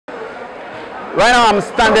Right now I'm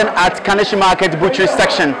standing at Kaneshie Market Butchery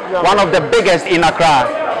section, one of the biggest in Accra.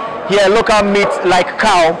 Here local meats like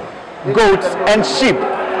cow, goats and sheep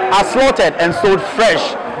are slaughtered and sold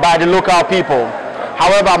fresh by the local people.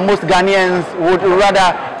 However, most Ghanaians would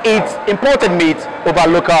rather eat imported meat over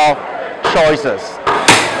local choices.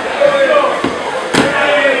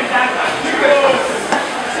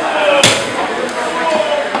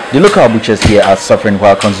 The local butchers here are suffering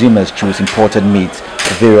while consumers choose imported meat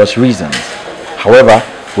for various reasons. However,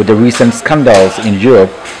 with the recent scandals in Europe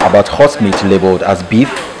about horse meat labeled as beef,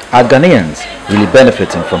 are Ghanaians really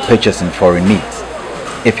benefiting from purchasing foreign meat?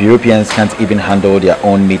 If Europeans can't even handle their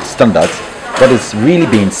own meat standards, what is really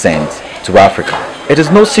being sent to Africa? It is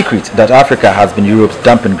no secret that Africa has been Europe's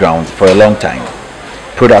dumping ground for a long time.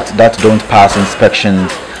 Products that don't pass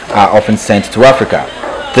inspections are often sent to Africa.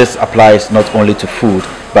 This applies not only to food,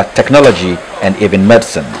 but technology and even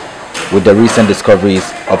medicine. With the recent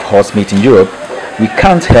discoveries of horse meat in Europe, we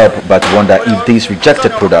can't help but wonder if these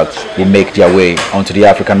rejected products will make their way onto the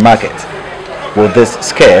African market. Will this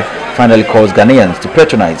scare finally cause Ghanaians to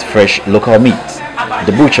patronize fresh local meats?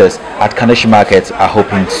 The butchers at Kaneshie Market are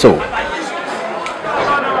hoping so.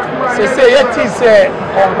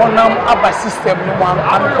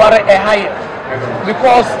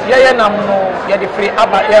 Because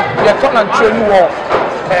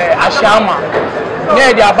Ashama,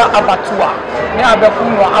 near the Abatua, near the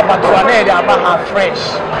Kuno Abatua, near the Abaha fresh.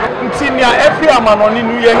 Intinia every Amanon in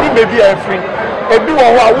New Year, maybe every. A do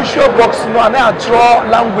a wish your box no and I draw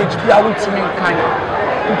language be able to mean kind.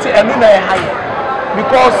 Until Anuna higher.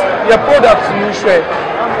 Because your products new share.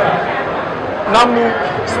 Namu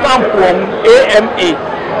stamp one AMA,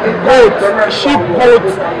 goat, sheep, goat,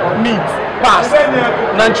 meat, pass.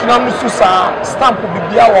 Nanchunamu Susa, stamp will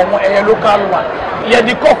be a local one. Yeah,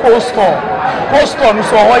 the cocoa store no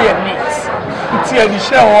so how you meat. It's the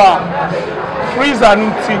share freezer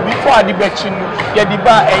until before the betching. Yeah, the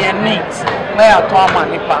bar a neat. Na ya to ama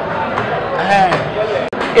nipa.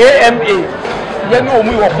 AMA, you know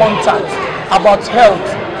we were contact about health.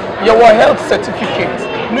 Your health certificate.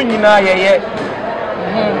 No nyina ye.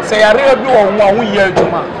 Say ya ready or one year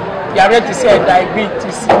juma. You ready to say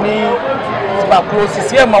diabetes ni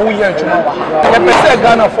tuberculosis here ma we year juma wa. You person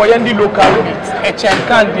Ghana for yendi local meat. E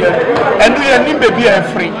chenkan dia. And we nim baby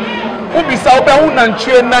free. Ubi sa obe hu na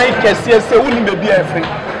ntwe nan kese se hu nim baby free.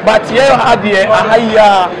 But here had the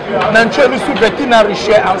ahaya na ntwe no su veterinary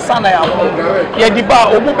share ansa na ya ho. Ye di ba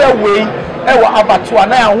obube we e wa abatua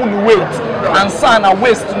na ya hu ni weight ansa na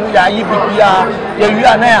waste no ya yi bibia ye wi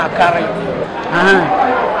na ya kare.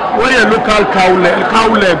 What a local cow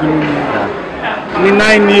leg ni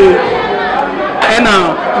 9 years and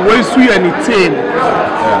we sweet and it tail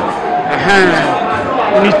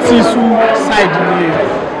ni tisu side ni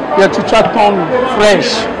ya chucha tongue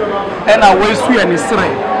fresh and we sweet and it's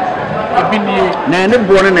right na ene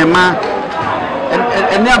born na ma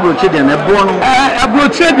ene abroche de na born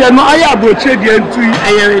abroche de no aye abroche de ntu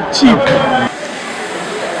aye cheap.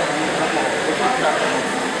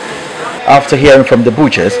 After hearing from the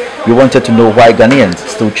butchers, we wanted to know why Ghanaians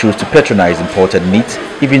still choose to patronize imported meat,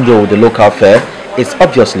 even though the local fare is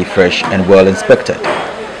obviously fresh and well inspected.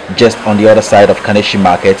 Just on the other side of Kaneshie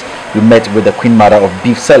Market, we met with the Queen Mother of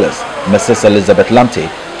Beef Sellers, Mrs. Elizabeth Lamte,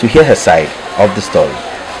 to hear her side of the story.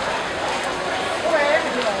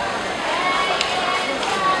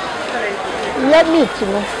 Let me to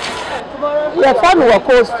know. Your family will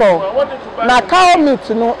cold store. Now cow meat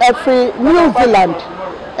to know every New Zealand.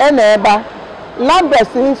 Eneba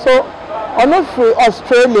lambers in so ono free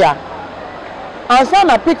Australia and so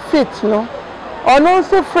na pig feet no ono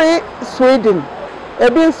so free Sweden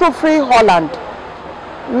ebi so free Holland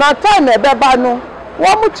na time ebeba no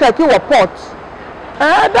wo mu check your port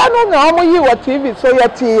da no na omo yi wo TV so ye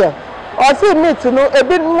tie o si meat no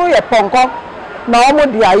ebi mu ye ponko na omo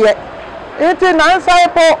di aye enti na nsa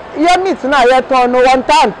po ye meat na ye ton no won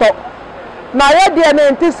tanto na ye die na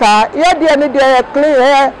ntisa ye die ne die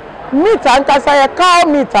clean meat ankasa ye cow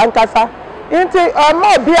meat ankasa inti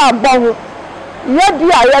mo bi abon ye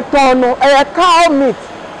die aye ton no e cow meat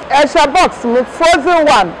e box me frozen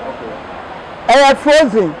one e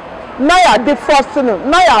frozen na ya defrost no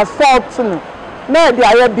na ya salt no na die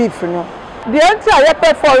aye beef no the enti aye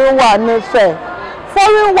pe foreign one no say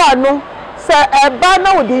foreign one no say e ba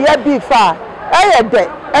na wo die beef a e ye de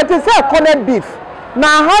e ti say corned beef na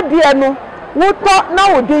ha die no wuto na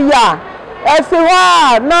wodi ya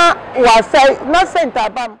esiwa na wasai na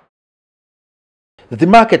sentabam. The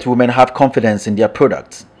market women have confidence in their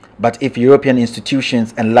products, but if European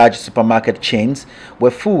institutions and large supermarket chains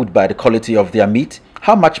were fooled by the quality of their meat,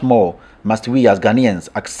 how much more must we as Ghanaians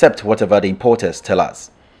accept whatever the importers tell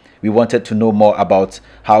us? We wanted to know more about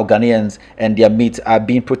how Ghanaians and their meat are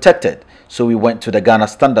being protected. So we went to the Ghana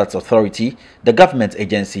Standards Authority, the government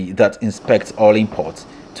agency that inspects all imports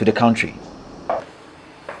to the country.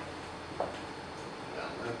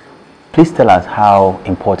 Please tell us how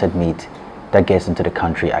imported meat that gets into the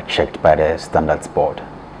country are checked by the Standards Board.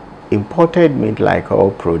 Imported meat, like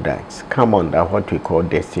all products, come under what we call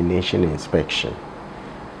destination inspection,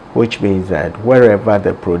 which means that wherever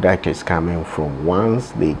the product is coming from,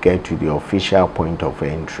 once they get to the official point of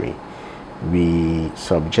entry, we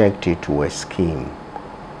subject it to a scheme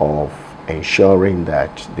of ensuring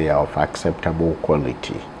that they are of acceptable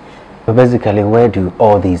quality. So basically, where do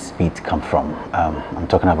all these meat come from? I'm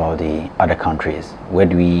talking about the other countries. Where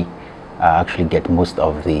do we actually get most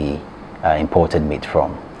of the imported meat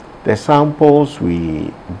from? The samples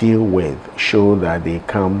we deal with show that they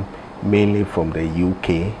come mainly from the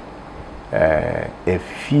UK, a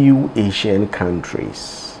few Asian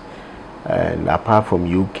countries, and apart from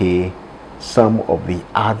UK, some of the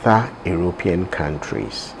other European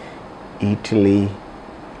countries, Italy,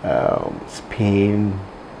 Spain,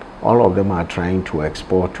 all of them are trying to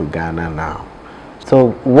export to Ghana now.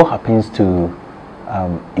 So what happens to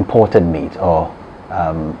imported meat or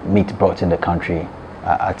meat brought in the country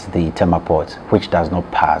at the Tema port, which does not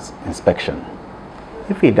pass inspection?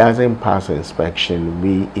 If it doesn't pass inspection,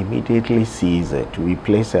 we immediately seize it. We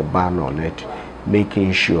place a ban on it,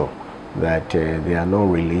 making sure that they are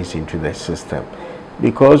not released into the system.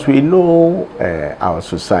 Because we know our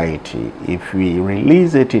society, if we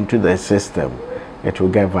release it into the system, it will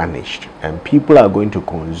get vanished. And people are going to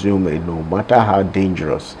consume it no matter how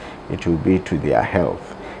dangerous it will be to their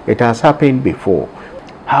health. It has happened before.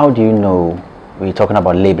 How do you know? We're talking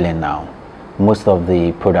about labeling now. Most of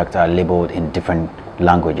the products are labeled in different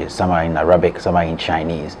languages. Some are in Arabic, some are in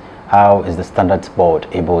Chinese. How is the Standards Board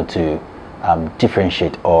able to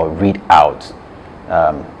differentiate or read out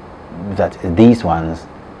that these ones,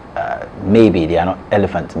 maybe they are not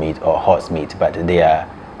elephant meat or horse meat, but they are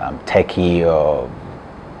turkey or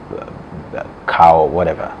cow or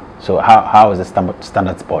whatever? So how is the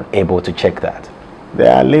Standards Board able to check that?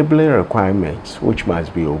 There are labeling requirements which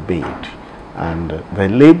must be obeyed, and the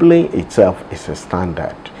labeling itself is a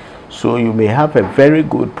standard. So you may have a very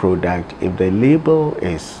good product. If the label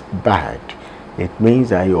is bad, it means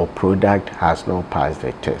that your product has not passed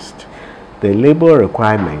the test. The label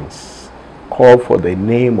requirements call for the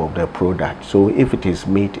name of the product. So if it is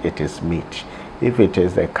meat, it is meat. If it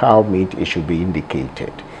is the cow meat, it should be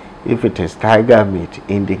indicated. If it is tiger meat,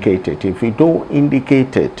 indicate it. If you don't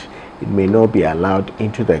indicate it, it may not be allowed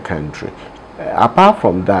into the country. Apart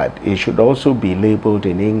from that, it should also be labeled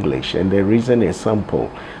in English, and the reason is simple.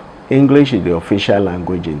 English is the official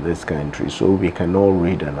language in this country, so we can all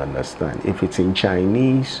read and understand. If it's in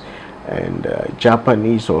Chinese and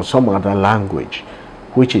Japanese or some other language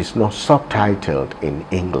which is not subtitled in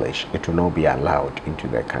English, it will not be allowed into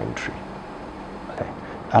the country.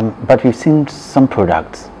 Okay. But we've seen some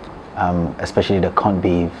products, especially the corned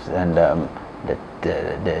beef and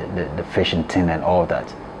the fish and tin and all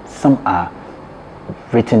that. Some are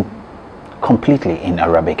written completely in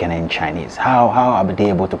Arabic and in Chinese. How are they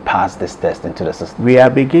able to pass this test into the system? We are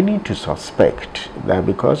beginning to suspect that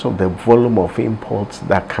because of the volume of imports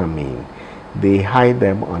that come in, they hide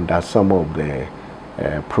them under some of the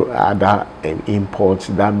other imports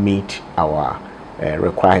that meet our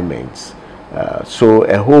requirements. So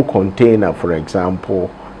a whole container, for example,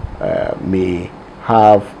 may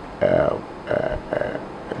have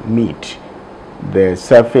meat, the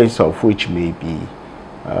surface of which may be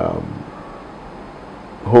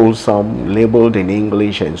wholesome, labeled in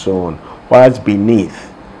English and so on, whilst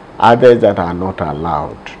beneath, others that are not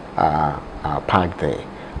allowed are packed there.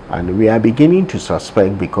 And we are beginning to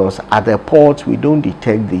suspect, because at the ports we don't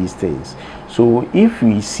detect these things. So if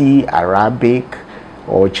we see Arabic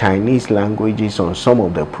or Chinese languages on some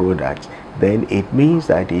of the products, then it means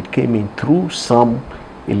that it came in through some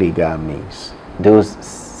illegal means.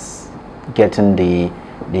 Those getting the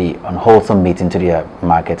unwholesome meat into their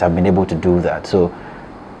market have been able to do that. So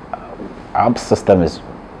our system is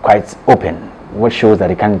quite open. What shows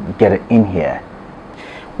that it can get it in here?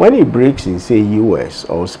 When it breaks in, say, US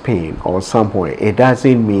or Spain or somewhere, it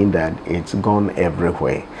doesn't mean that it's gone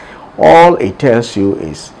everywhere. All it tells you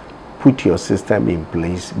is put your system in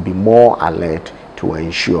place, be more alert to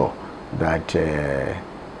ensure that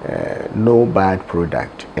no bad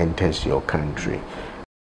product enters your country.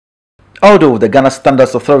 Although the Ghana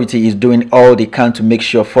Standards Authority is doing all they can to make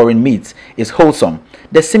sure foreign meat is wholesome,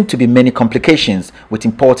 there seem to be many complications with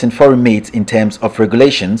importing foreign meat in terms of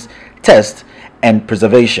regulations, tests, and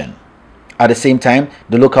preservation. At the same time,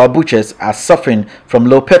 the local butchers are suffering from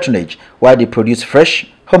low patronage while they produce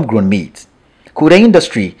fresh, homegrown meat. Could the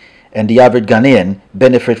industry and the average Ghanaian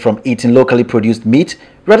benefit from eating locally produced meat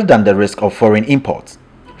rather than the risk of foreign imports?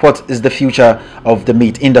 What is the future of the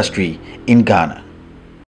meat industry in Ghana?